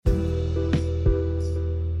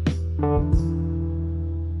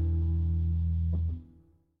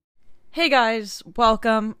Hey guys,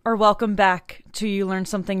 welcome back to You Learn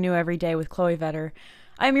Something New Every Day with Chloe.vetter.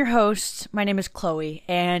 I'm your host. My name is Chloe,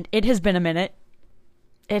 and it has been a minute.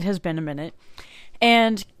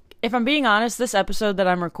 And if I'm being honest, this episode that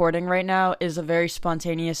I'm recording right now is a very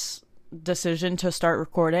spontaneous decision to start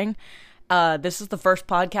recording. This is the first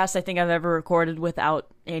podcast I think I've ever recorded without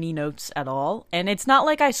any notes at all. And it's not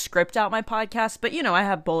like I script out my podcast, but I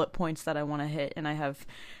have bullet points that I want to hit, and I have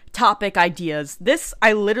topic ideas. This,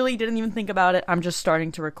 I literally didn't even think about it. I'm just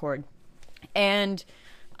starting to record. And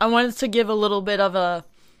I wanted to give a little bit of a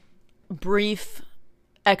brief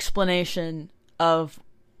explanation of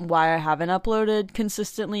why I haven't uploaded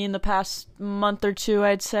consistently in the past month or two,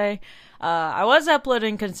 I'd say. I was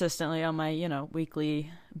uploading consistently on my,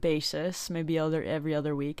 weekly basis, maybe every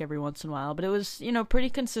other week, every once in a while, but it was, pretty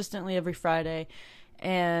consistently every Friday.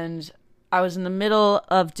 And I was in the middle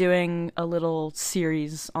of doing a little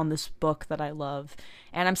series on this book that I love,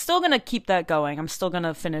 and I'm still going to keep that going. I'm still going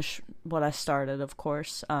to finish what I started, of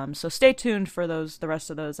course. So stay tuned for the rest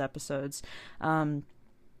of those episodes.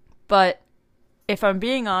 But if I'm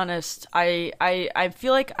being honest, I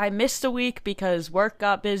feel like I missed a week because work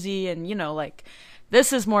got busy, and,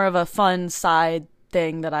 this is more of a fun side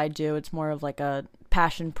thing that I do. It's more of like a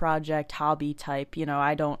passion project, hobby type.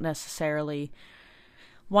 I don't necessarily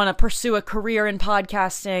want to pursue a career in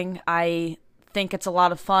podcasting. I think it's a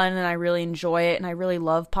lot of fun, and I really enjoy it, and I really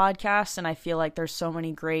love podcasts, and I feel like there's so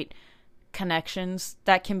many great connections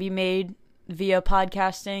that can be made via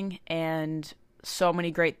podcasting, and so many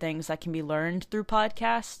great things that can be learned through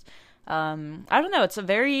podcasts. I don't know, it's a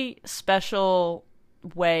very special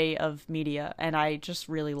way of media, and I just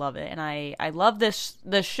really love it, and I love this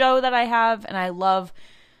show that I have, and I love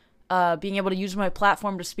being able to use my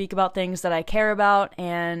platform to speak about things that I care about,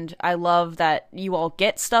 and I love that you all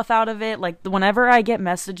get stuff out of it. Like, whenever I get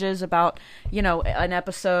messages about, an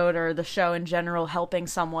episode or the show in general helping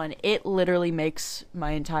someone, it literally makes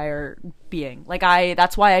my entire being. Like,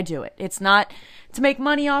 that's why I do it. It's not to make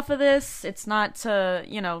money off of this. It's not to,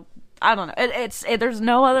 I don't know. There's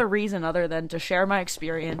no other reason other than to share my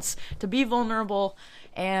experience, to be vulnerable,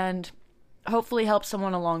 and hopefully help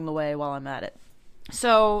someone along the way while I'm at it.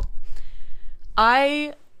 So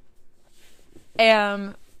I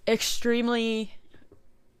am extremely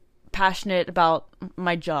passionate about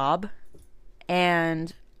my job,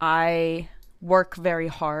 and I work very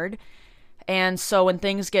hard. And so when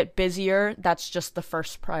things get busier, that's just the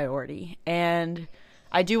first priority. And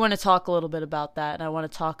I do want to talk a little bit about that, and I want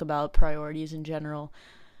to talk about priorities in general.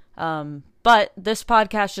 But this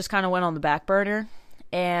podcast just kind of went on the back burner,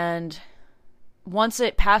 and once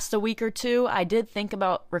it passed a week or two, I did think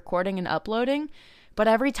about recording and uploading, but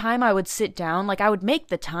every time I would sit down, I would make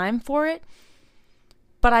the time for it,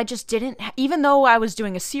 but I just didn't, even though I was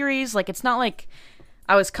doing a series, it's not like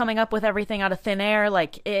I was coming up with everything out of thin air.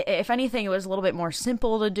 If anything, it was a little bit more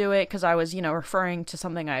simple to do it, because I was, referring to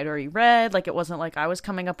something I had already read. It wasn't like I was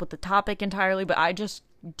coming up with the topic entirely, but I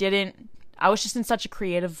was just in such a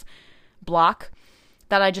creative block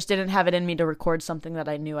that I just didn't have it in me to record something that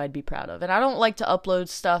I knew I'd be proud of. And I don't like to upload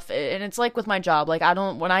stuff, and it's like with my job.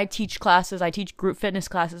 When I teach classes, I teach group fitness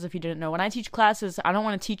classes, if you didn't know. When I teach classes, I don't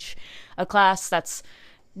want to teach a class that's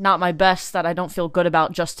not my best, that I don't feel good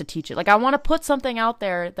about just to teach it. I want to put something out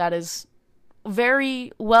there that is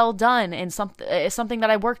very well done, and something that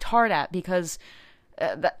I worked hard at, because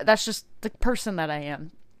that's just the person that I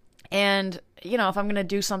am. And, if I'm going to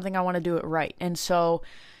do something, I want to do it right. And so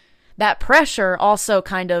that pressure also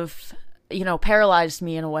kind of, paralyzed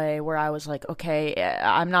me in a way where I was like, okay,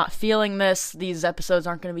 I'm not feeling this. These episodes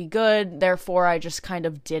aren't going to be good. Therefore, I just kind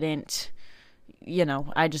of didn't,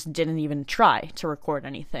 I just didn't even try to record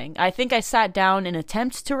anything. I think I sat down in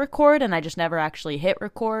attempt to record, and I just never actually hit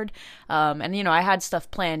record. And, I had stuff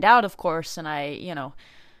planned out, of course, and I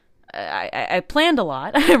planned a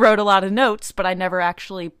lot. I wrote a lot of notes, but I never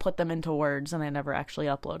actually put them into words, and I never actually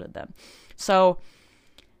uploaded them. So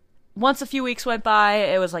once a few weeks went by,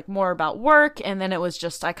 it was more about work, and then it was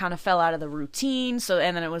just, I kind of fell out of the routine.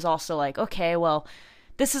 And then it was also okay, well,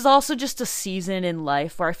 this is also just a season in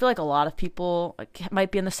life where I feel like a lot of people might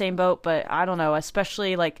be in the same boat, but I don't know,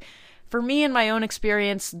 especially for me, in my own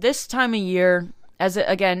experience, this time of year, as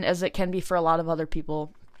it can be for a lot of other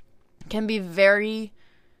people, can be very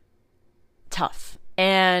tough.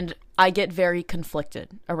 And I get very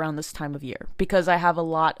conflicted around this time of year, because I have a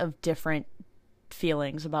lot of different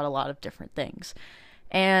feelings about a lot of different things.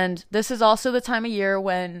 And this is also the time of year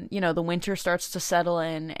when, the winter starts to settle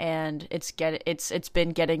in, and it's been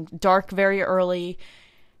getting dark very early.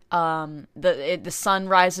 The sun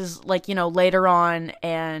rises later on,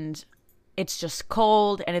 and it's just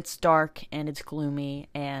cold, and it's dark, and it's gloomy,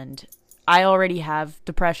 and I already have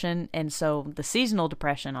depression, and so the seasonal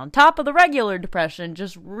depression on top of the regular depression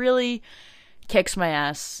just really kicks my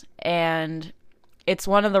ass. And it's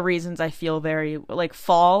one of the reasons I feel very, like,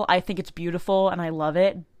 fall, I think it's beautiful and I love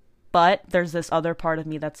it, but there's this other part of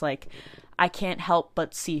me that's like, I can't help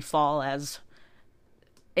but see fall as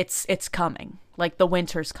it's coming. Like, the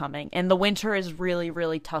winter's coming, and the winter is really,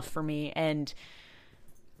 really tough for me, and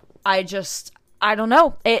I don't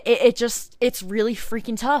know. It's really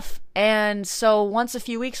freaking tough. And so once a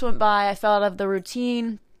few weeks went by, I fell out of the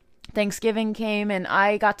routine. Thanksgiving came, and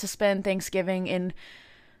I got to spend Thanksgiving in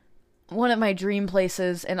one of my dream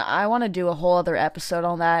places, and I want to do a whole other episode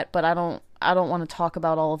on that, but I don't want to talk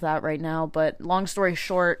about all of that right now. But long story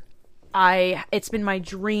short, it's been my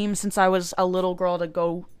dream since I was a little girl to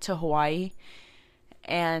go to Hawaii,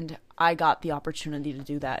 and I got the opportunity to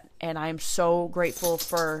do that, and I am so grateful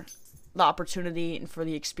for the opportunity and for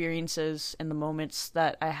the experiences and the moments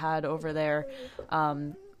that I had over there.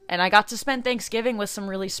 And I got to spend Thanksgiving with some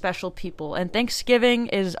really special people, and Thanksgiving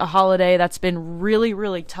is a holiday that's been really,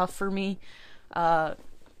 really tough for me,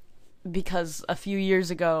 because a few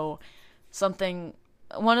years ago,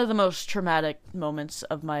 one of the most traumatic moments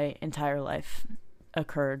of my entire life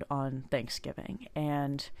occurred on Thanksgiving.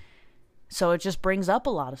 And so it just brings up a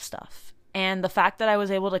lot of stuff. And the fact that I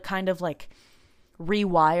was able to kind of like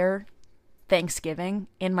rewire Thanksgiving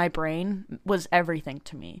in my brain was everything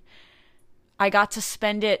to me. I got to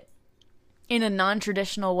spend it in a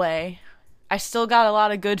non-traditional way. I still got a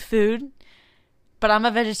lot of good food, but I'm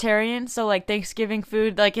a vegetarian, so, like, Thanksgiving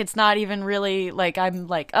food, like, it's not even really, like, I'm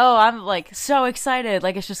like, oh, I'm, like, so excited.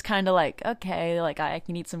 Like, it's just kind of like, okay, like, I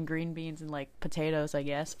can eat some green beans and, like, potatoes, I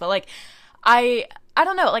guess. But, like, I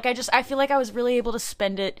don't know. Like, I feel like I was really able to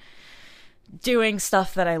spend it doing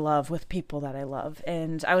stuff that I love with people that I love.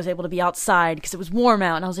 And I was able to be outside because it was warm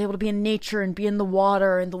out, and I was able to be in nature and be in the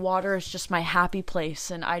water, and the water is just my happy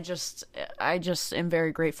place. And I just am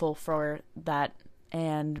very grateful for that,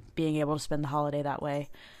 and being able to spend the holiday that way.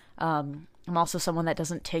 I'm also someone that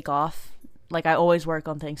doesn't take off. Like, I always work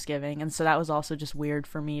on Thanksgiving, and so that was also just weird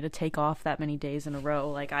for me to take off that many days in a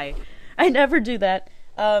row. Like, I never do that.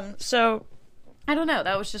 So, I don't know,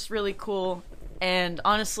 that was just really cool, and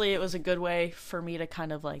honestly, it was a good way for me to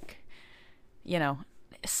kind of, like, you know,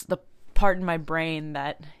 the part in my brain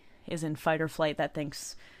that is in fight or flight that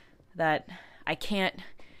thinks that I can't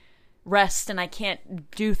rest and I can't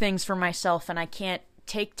do things for myself and I can't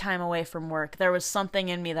take time away from work. There was something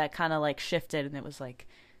in me that kind of like shifted, and it was like,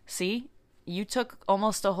 see, you took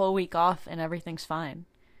almost a whole week off and everything's fine.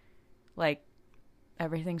 Like,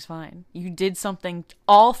 everything's fine. You did something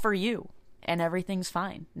all for you and everything's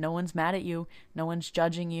fine. No one's mad at you. No one's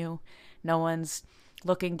judging you. No one's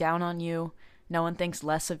looking down on you. No one thinks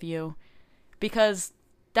less of you, because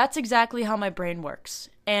that's exactly how my brain works.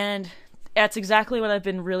 And that's exactly what I've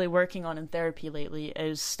been really working on in therapy lately,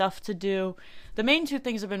 is stuff to do. The main two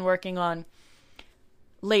things I've been working on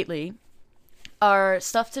lately are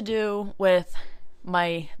stuff to do with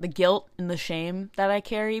the guilt and the shame that I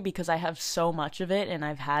carry, because I have so much of it and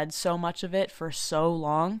I've had so much of it for so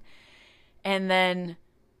long. And then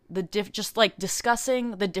just like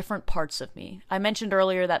discussing the different parts of me. I mentioned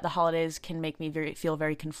earlier that the holidays can make me feel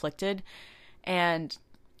very conflicted, and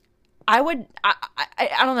I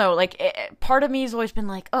don't know, like, part of me has always been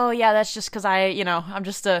like, oh yeah, that's just because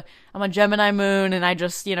I'm a Gemini moon, and I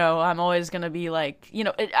just, I'm always gonna be like, I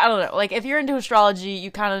don't know, like, if you're into astrology, you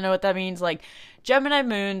kind of know what that means. Like, Gemini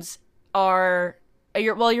moons are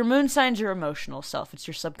your moon sign's your emotional self. It's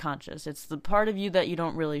your subconscious. It's the part of you that you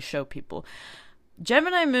don't really show people.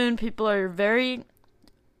 Gemini moon people are very,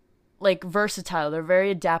 like, versatile. They're very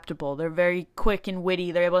adaptable. They're very quick and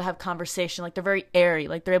witty. They're able to have conversation. Like, they're very airy.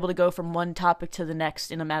 Like, they're able to go from one topic to the next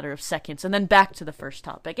in a matter of seconds, and then back to the first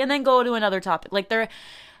topic, and then go to another topic. Like,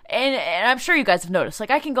 and I'm sure you guys have noticed,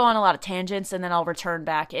 like, I can go on a lot of tangents, and then I'll return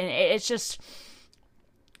back, and it's just,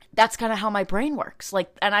 that's kind of how my brain works.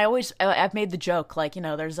 Like, and I've made the joke, like,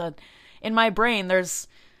 in my brain, there's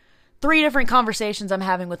 3 different conversations I'm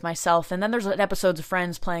having with myself, and then there's episodes of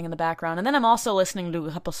Friends playing in the background, and then I'm also listening to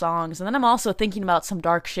a couple songs, and then I'm also thinking about some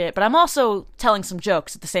dark shit, but I'm also telling some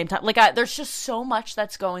jokes at the same time. Like, there's just so much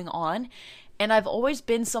that's going on, and I've always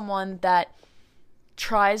been someone that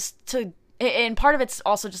tries to, and part of it's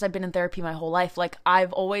also just I've been in therapy my whole life. Like,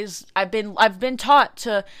 I've been taught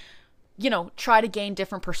to, try to gain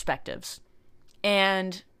different perspectives,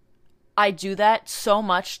 and I do that so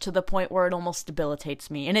much to the point where it almost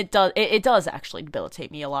debilitates me. And it does actually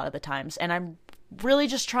debilitate me a lot of the times. And I'm really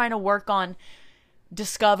just trying to work on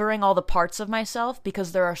discovering all the parts of myself,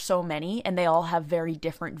 because there are so many and they all have very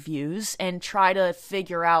different views, and try to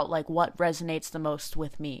figure out like what resonates the most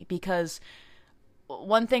with me. Because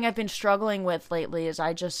one thing I've been struggling with lately is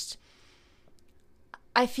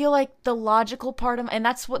I feel like the logical part of, and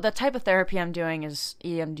that's what the type of therapy I'm doing is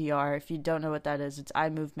EMDR. If you don't know what that is, it's eye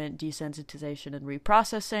movement desensitization and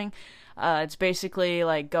reprocessing. It's basically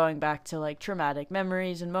like going back to like traumatic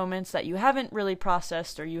memories and moments that you haven't really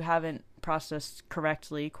processed, or you haven't processed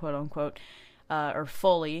correctly, quote unquote, or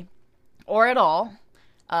fully, or at all,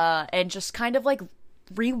 and just kind of like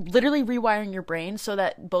literally rewiring your brain so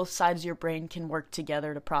that both sides of your brain can work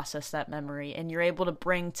together to process that memory, and you're able to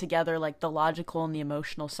bring together like the logical and the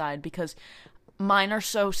emotional side, because mine are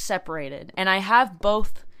so separated. And I have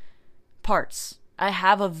both parts. I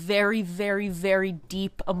have a very, very, very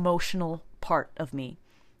deep emotional part of me,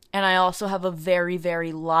 and I also have a very,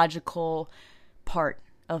 very logical part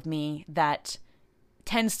of me that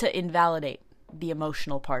tends to invalidate the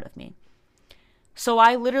emotional part of me. So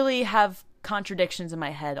I literally have contradictions in my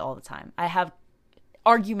head all the time. I have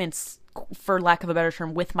arguments, for lack of a better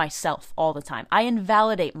term, with myself all the time. I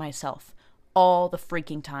invalidate myself all the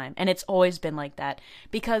freaking time. And it's always been like that,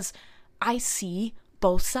 because I see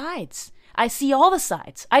both sides. I see all the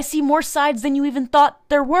sides. I see more sides than you even thought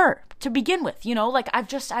there were to begin with. You know, like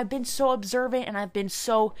I've been so observant, and I've been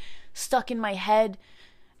so stuck in my head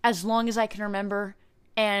as long as I can remember.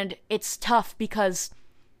 And it's tough because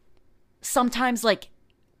sometimes like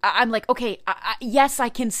I'm like, okay, yes, I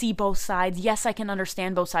can see both sides. Yes, I can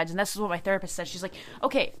understand both sides. And this is what my therapist said. She's like,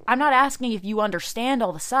 okay, I'm not asking if you understand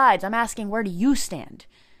all the sides. I'm asking, where do you stand?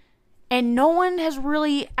 And no one has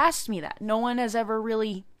really asked me that. No one has ever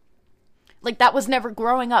really, like, that was never,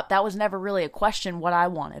 growing up, that was never really a question, what I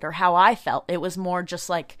wanted or how I felt. It was more just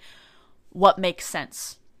like, what makes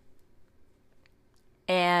sense?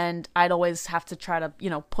 And I'd always have to try to,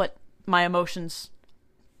 put my emotions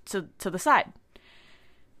to the side.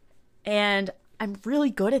 And I'm really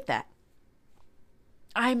good at that.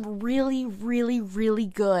 I'm really, really, really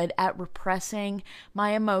good at repressing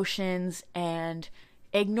my emotions and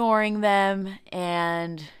ignoring them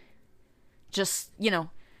and just,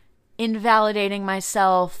 invalidating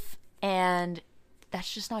myself. And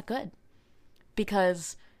that's just not good.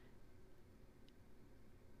 Because,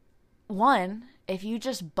 one, if you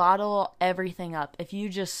just bottle everything up, if you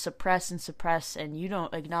just suppress and you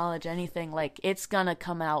don't acknowledge anything, like, it's gonna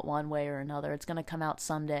come out one way or another. It's gonna come out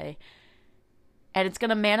someday. And it's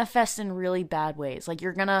gonna manifest in really bad ways. Like,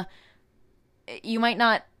 you might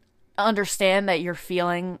not understand that you're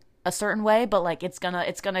feeling a certain way, but like it's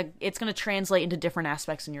gonna translate into different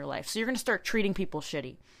aspects in your life. So you're gonna start treating people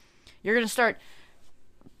shitty. You're gonna start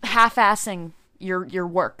half-assing your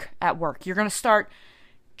work at work. You're gonna start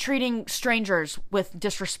treating strangers with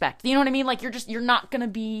disrespect. You know what I mean? Like, you're not gonna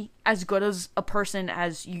be as good as a person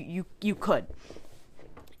as you could.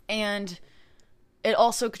 And it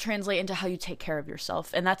also could translate into how you take care of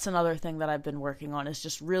yourself. And that's another thing that I've been working on, is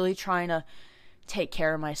just really trying to take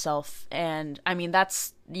care of myself. And I mean,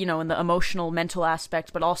 that's, in the emotional, mental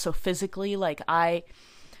aspect, but also physically. Like, I'm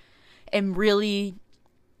in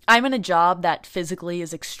a job that physically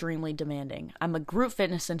is extremely demanding. I'm a group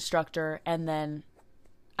fitness instructor, and then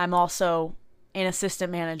I'm also an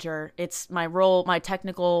assistant manager. It's my role, my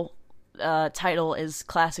technical title is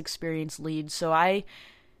class experience lead. So it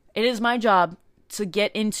is my job to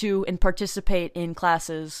get into and participate in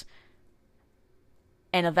classes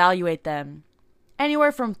and evaluate them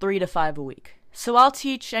anywhere from 3 to 5 a week. So I'll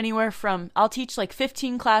teach like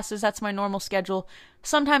 15 classes. That's my normal schedule.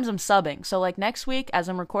 Sometimes I'm subbing. So like next week, as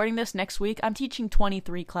I'm recording this, I'm teaching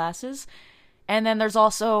 23 classes. And then there's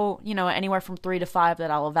also, anywhere from 3 to 5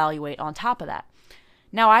 that I'll evaluate on top of that.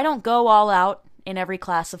 Now, I don't go all out in every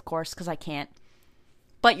class, of course, because I can't.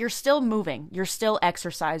 But you're still moving. You're still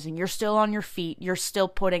exercising. You're still on your feet. You're still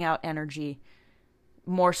putting out energy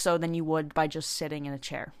more so than you would by just sitting in a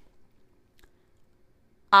chair.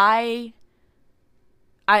 I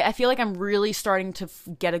feel like I'm really starting to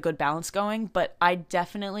get a good balance going, but I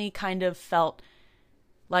definitely kind of felt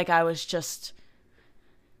like I was just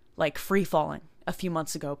like free falling a few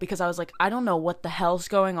months ago, because I was like, I don't know what the hell's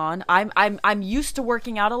going on. I'm used to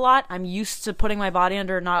working out a lot. I'm used to putting my body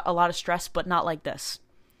under not a lot of stress, but not like this.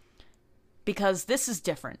 Because this is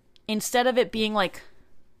different. Instead of it being like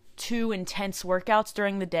 2 intense workouts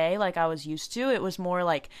during the day like I was used to, it was more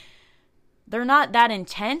like, they're not that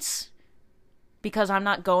intense because I'm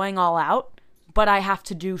not going all out, but I have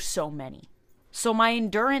to do so many. So my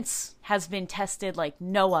endurance has been tested like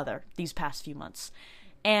no other these past few months.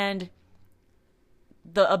 And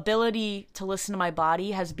the ability to listen to my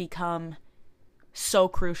body has become so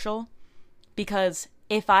crucial, Because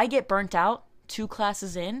if I get burnt out 2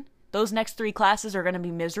 classes in, those next 3 classes are going to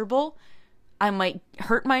be miserable. I might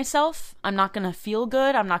hurt myself. I'm not going to feel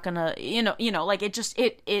good. I'm not going to, like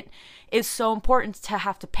it is so important to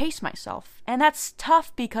have to pace myself. And that's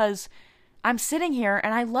tough because I'm sitting here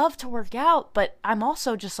and I love to work out, but I'm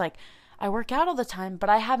also just like, I work out all the time,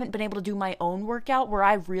 but I haven't been able to do my own workout where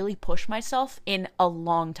I really push myself in a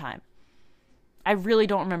long time. I really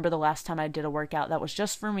don't remember the last time I did a workout that was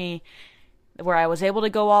just for me, where I was able to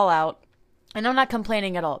go all out. And I'm not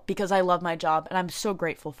complaining at all because I love my job and I'm so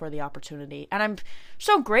grateful for the opportunity. And I'm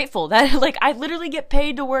so grateful that like I literally get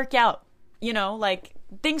paid to work out. Like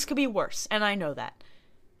things could be worse and I know that.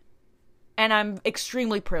 And I'm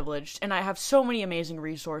extremely privileged and I have so many amazing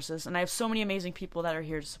resources and I have so many amazing people that are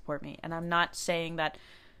here to support me. And I'm not saying that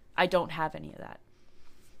I don't have any of that.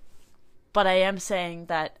 But I am saying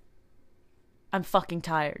that I'm fucking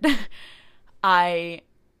tired.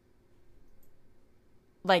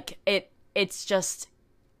 It's just,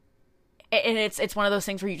 and it's one of those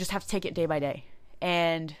things where you just have to take it day by day.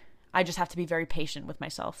 And I just have to be very patient with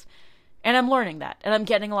myself. And I'm learning that. And I'm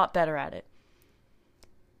getting a lot better at it.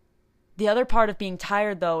 The other part of being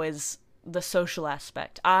tired, though, is the social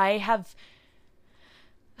aspect. I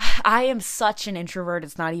am such an introvert,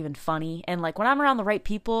 it's not even funny. And like when I'm around the right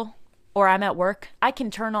people or I'm at work, I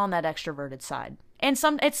can turn on that extroverted side. And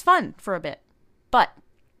it's fun for a bit. But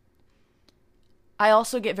I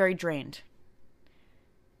also get very drained.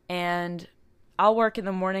 And I'll work in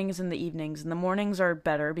the mornings and the evenings. And the mornings are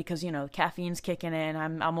better because, caffeine's kicking in.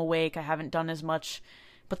 I'm awake. I haven't done as much.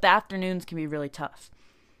 But the afternoons can be really tough.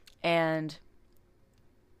 And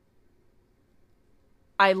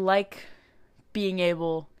I like being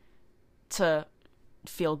able to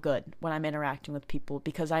feel good when I'm interacting with people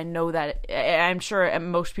because I know that, I'm sure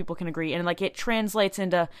most people can agree. And like it translates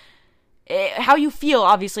into how you feel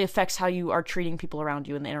obviously affects how you are treating people around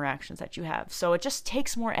you and the interactions that you have. So it just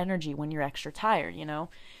takes more energy when you're extra tired,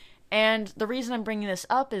 And the reason I'm bringing this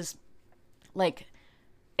up is, like,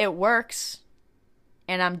 it works,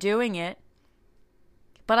 and I'm doing it,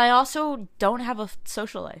 but I also don't have a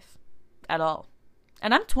social life at all.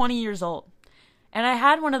 And I'm 20 years old. And I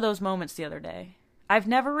had one of those moments the other day. I've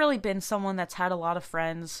never really been someone that's had a lot of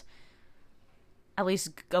friends, at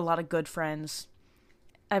least a lot of good friends.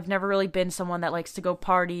 I've never really been someone that likes to go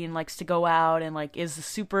party and likes to go out and like is a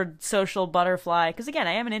super social butterfly. Because again,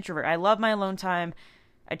 I am an introvert. I love my alone time.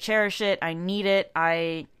 I cherish it. I need it.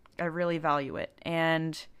 I really value it.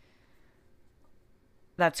 And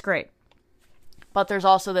that's great. But there's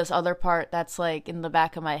also this other part that's like in the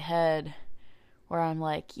back of my head where I'm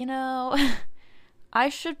like, I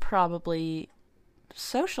should probably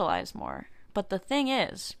socialize more. But the thing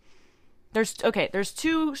is, there's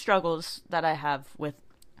 2 struggles that I have with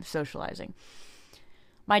socializing.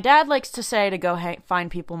 My dad likes to say to go find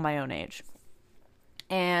people my own age.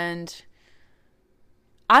 And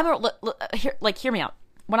hear me out.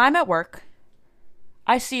 When I'm at work,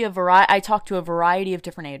 I talk to a variety of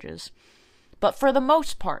different ages. But for the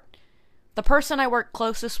most part, the person I work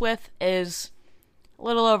closest with is a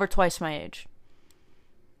little over twice my age.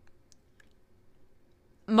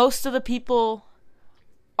 Most of the people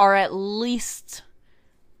are at least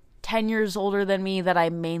 10 years older than me that I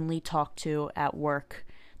mainly talk to at work,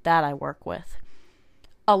 that I work with.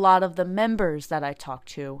 A lot of the members that I talk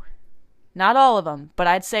to, not all of them, but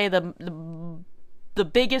I'd say the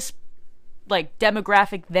biggest like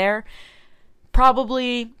demographic there,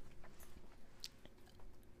 probably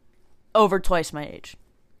over twice my age.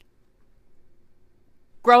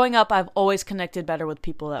 Growing up, I've always connected better with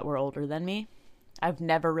people that were older than me. I've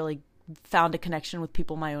never really found a connection with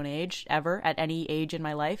people my own age, ever, at any age in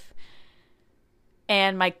my life.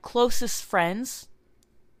 And my closest friends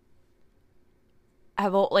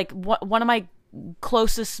have, like, one of my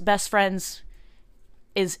closest best friends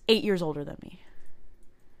is 8 years older than me.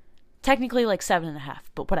 Technically, like 7.5,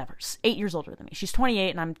 but whatever. 8 years older than me. She's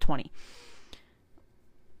 28 and I'm 20.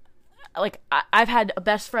 Like, I've had a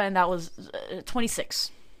best friend that was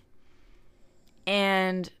 26.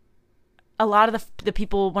 And a lot of the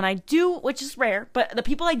people when I do, which is rare, but the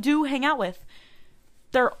people I do hang out with,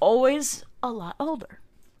 they're always a lot older.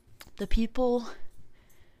 The people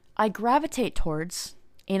I gravitate towards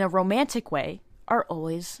in a romantic way are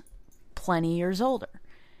always plenty years older.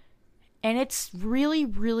 And it's really,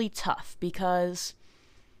 really tough because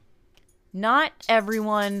not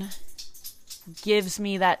everyone gives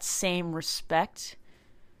me that same respect.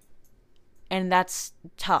 And that's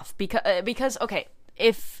tough because okay,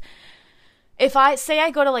 if I say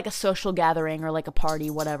I go to like a social gathering or like a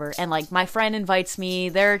party, whatever, and like my friend invites me,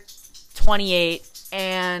 they're 28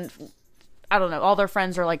 and I don't know, all their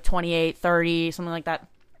friends are like 28, 30, something like that.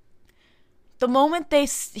 The moment they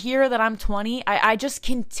hear that I'm 20, I just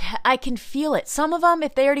I can feel it. Some of them,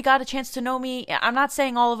 if they already got a chance to know me, I'm not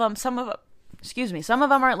saying all of them, some of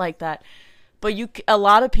them aren't like that. But a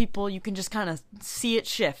lot of people, you can just kind of see it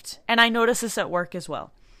shift. And I notice this at work as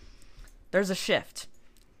well. There's a shift.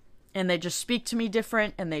 And they just speak to me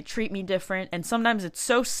different, and they treat me different. And sometimes it's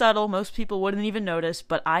so subtle, most people wouldn't even notice,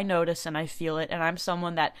 but I notice and I feel it. And I'm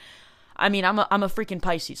someone that, I'm a freaking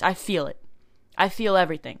Pisces. I feel it. I feel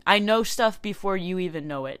everything. I know stuff before you even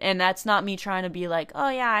know it. And that's not me trying to be like, oh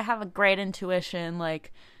yeah, I have a great intuition.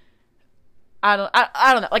 Like, I don't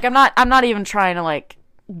know. Like, I'm not even trying to like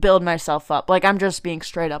build myself up. Like, I'm just being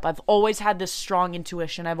straight up. I've always had this strong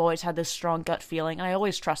intuition. I've always had this strong gut feeling. And I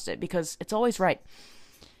always trust it because it's always right.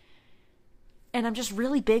 And I'm just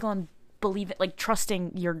really big on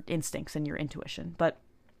trusting your instincts and your intuition. But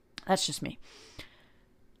that's just me.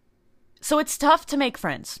 So it's tough to make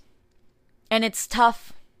friends. And it's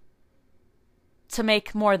tough to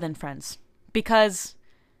make more than friends because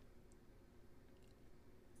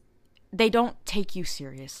they don't take you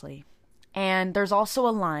seriously. And there's also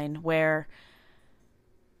a line where,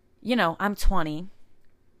 I'm 20.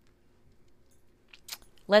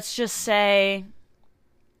 Let's just say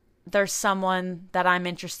there's someone that I'm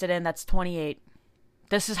interested in that's 28.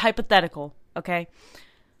 This is hypothetical, okay?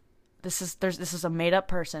 This is a made-up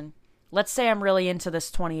person. Let's say I'm really into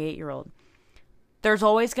this 28-year-old. There's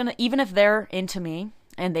always gonna, even if they're into me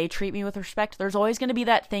and they treat me with respect, there's always gonna be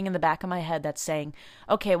that thing in the back of my head that's saying,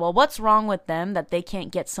 okay, well, what's wrong with them that they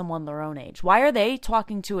can't get someone their own age? Why are they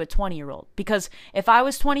talking to a 20-year-old? Because if I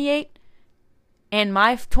was 28 and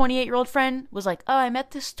my 28-year-old friend was like, oh, I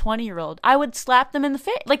met this 20-year-old, I would slap them in the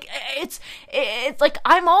face. Like, it's like,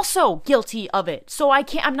 I'm also guilty of it. So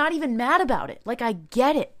I'm not even mad about it. Like, I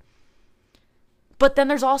get it. But then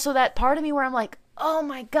there's also that part of me where I'm like, oh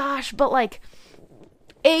my gosh, but like,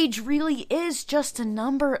 age really is just a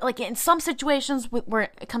number. Like, in some situations where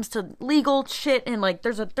it comes to legal shit and like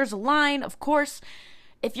there's a line, of course.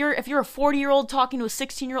 If you're a 40-year-old talking to a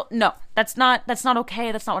 16-year-old, no, that's not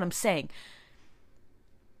okay. That's not what I'm saying.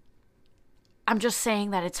 I'm just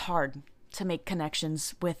saying that it's hard to make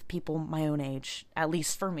connections with people my own age, at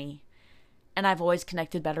least for me. And I've always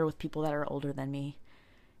connected better with people that are older than me.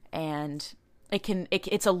 And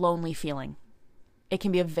it's a lonely feeling. It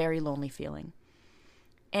can be a very lonely feeling.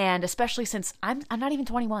 And especially since I'm not even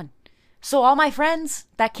 21. So all my friends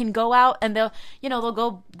that can go out and they'll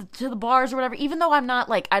go to the bars or whatever, even though I'm not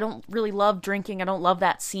like, I don't really love drinking, I don't love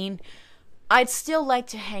that scene, I'd still like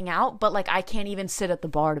to hang out, but like I can't even sit at the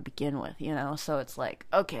bar to begin with, so it's like,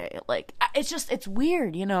 okay, like it's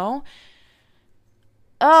weird,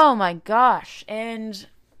 Oh my gosh. And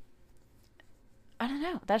I don't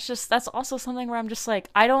know, that's also something where I'm just like,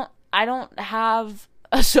 I don't have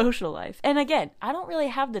a social life. And again, I don't really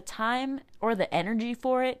have the time or the energy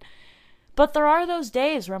for it. But there are those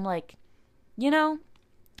days where I'm like,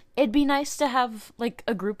 it'd be nice to have like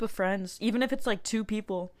a group of friends, even if it's like 2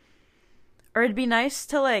 people. Or it'd be nice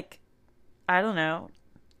to like, I don't know.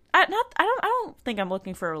 I don't think I'm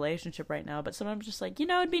looking for a relationship right now, but sometimes I'm just like,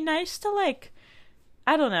 it'd be nice to like,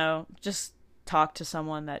 I don't know, just talk to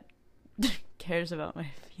someone that cares about my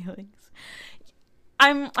feelings.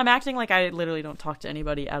 I'm acting like I literally don't talk to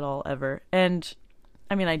anybody at all ever. And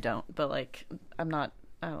I mean, I don't, but like, I'm not,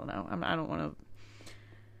 I don't know. I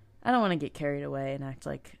don't want to get carried away and act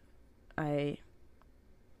like I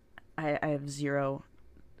have zero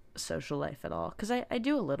social life at all. Cause I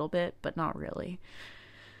do a little bit, but not really.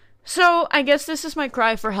 So I guess this is my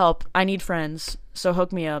cry for help. I need friends. So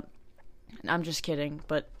hook me up. I'm just kidding.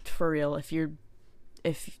 But for real, if you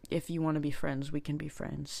want to be friends, we can be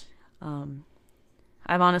friends.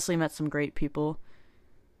 I've honestly met some great people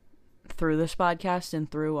through this podcast and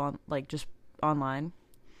through just online.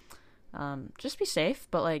 Just be safe,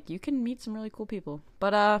 but like you can meet some really cool people.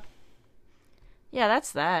 But yeah,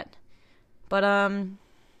 that's that. But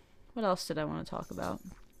what else did I want to talk about?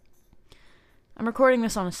 I'm recording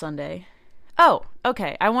this on a Sunday. Oh,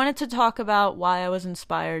 okay. I wanted to talk about why I was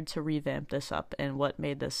inspired to revamp this up and what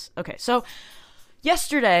made this. Okay, so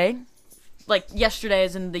yesterday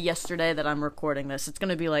is in the yesterday that I'm recording this. It's going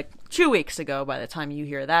to be like 2 weeks ago by the time you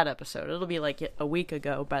hear that episode. It'll be like a week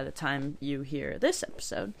ago by the time you hear this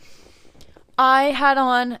episode. I had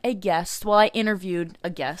on a guest. Well, I interviewed a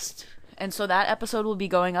guest. And so that episode will be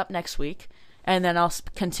going up next week. And then I'll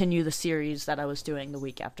continue the series that I was doing the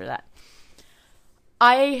week after that.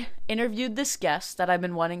 I interviewed this guest that I've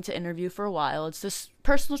been wanting to interview for a while. It's this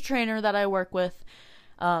personal trainer that I work with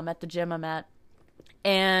at the gym I'm at.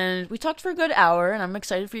 And we talked for a good hour, and I'm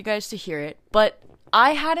excited for you guys to hear it. But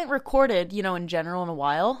I hadn't recorded, in general in a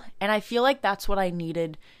while, and I feel like that's what I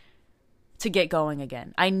needed to get going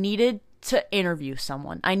again. I needed to interview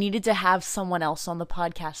someone. I needed to have someone else on the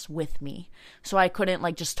podcast with me, so I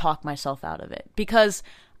couldn't just talk myself out of it. Because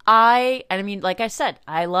like I said,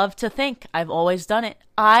 I love to think. I've always done it.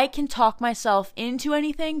 I can talk myself into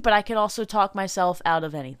anything, but I can also talk myself out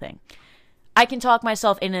of anything. I can talk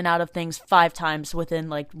myself in and out of things 5 times within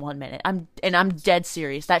 1 minute. I'm dead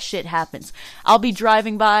serious. That shit happens. I'll be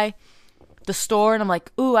driving by the store and I'm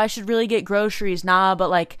like, ooh, I should really get groceries. Nah,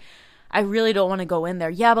 but I really don't want to go in there.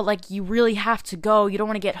 Yeah, but you really have to go. You don't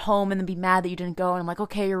want to get home and then be mad that you didn't go. And I'm like,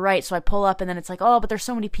 okay, you're right. So I pull up and then it's like, oh, but there's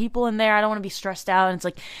so many people in there. I don't want to be stressed out. And it's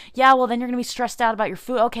like, yeah, well then you're going to be stressed out about your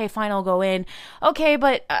food. Okay, fine, I'll go in. Okay,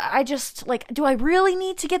 but I just do I really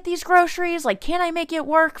need to get these groceries? Can I make it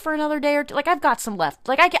work for another day or two? I've got some left.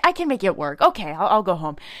 I can make it work. Okay, I'll go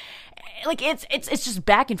home. It's just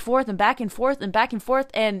back and forth and back and forth and back and forth.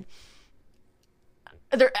 And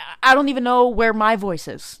I don't even know where my voice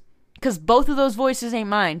is. Because both of those voices ain't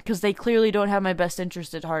mine, because they clearly don't have my best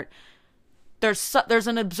interest at heart. There's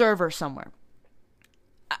an observer somewhere.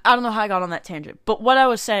 I don't know how I got on that tangent. But what I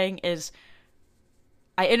was saying is,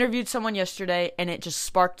 I interviewed someone yesterday, and it just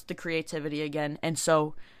sparked the creativity again. And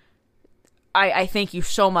so, I thank you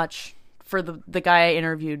so much for the guy I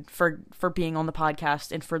interviewed, for being on the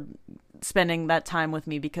podcast, and for spending that time with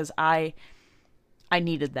me, because I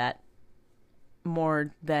needed that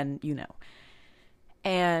more than you know.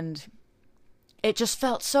 And it just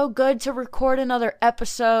felt so good to record another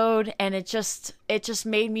episode, and it just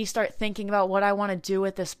made me start thinking about what I want to do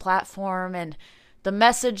with this platform and the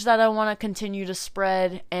message that I want to continue to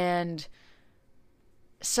spread. And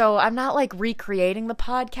so I'm not recreating the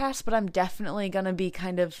podcast, but I'm definitely going to be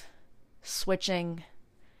kind of switching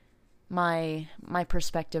my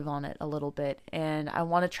perspective on it a little bit. And I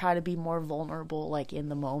want to try to be more vulnerable in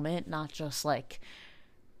the moment, not just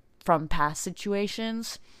from past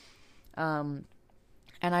situations. And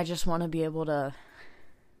I just want to be able to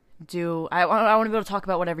I want to be able to talk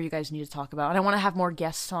about whatever you guys need to talk about. And I want to have more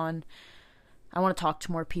guests on. I want to talk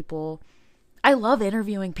to more people. I love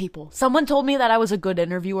interviewing people. Someone told me that I was a good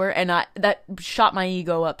interviewer, and that shot my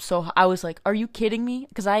ego up. So I was like, are you kidding me?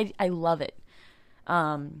 Because I love it.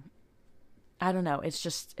 I don't know.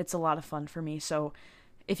 It's a lot of fun for me. So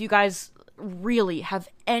if you guys really have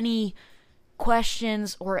any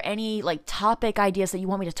questions or any topic ideas that you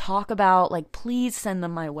want me to talk about, please send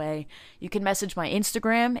them my way. You can message my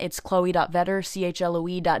Instagram. It's chloe.vetter,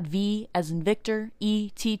 chloe.v as in Victor,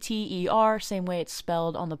 ETTER, same way it's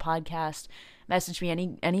spelled on the podcast. Message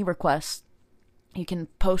me any requests. You can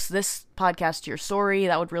post this podcast to your story.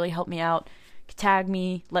 That would really help me out. Tag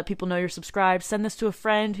me, let people know you're subscribed, send this to a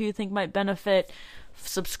friend who you think might benefit.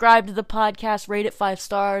 Subscribe to the podcast, rate it 5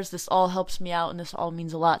 stars. This all helps me out, and this all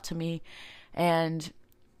means a lot to me. And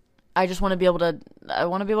I just want to be able to,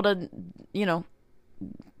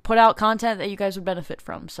 put out content that you guys would benefit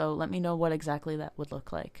from. So let me know what exactly that would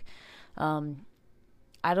look like.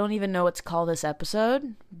 I don't even know what to call this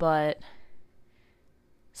episode, but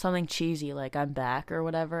something cheesy like I'm back or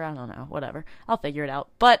whatever. I don't know, whatever. I'll figure it out.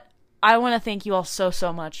 But I want to thank you all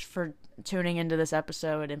so much for tuning into this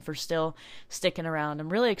episode and for still sticking around. I'm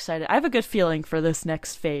really excited. I have a good feeling for this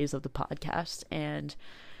next phase of the podcast, and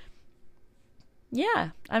yeah,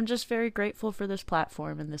 I'm just very grateful for this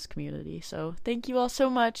platform and this community. So thank you all so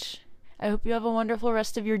much. I hope you have a wonderful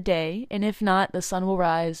rest of your day. And if not, the sun will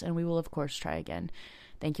rise and we will, of course, try again.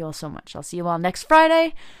 Thank you all so much. I'll see you all next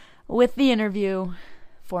Friday with the interview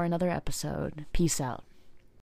for another episode. Peace out.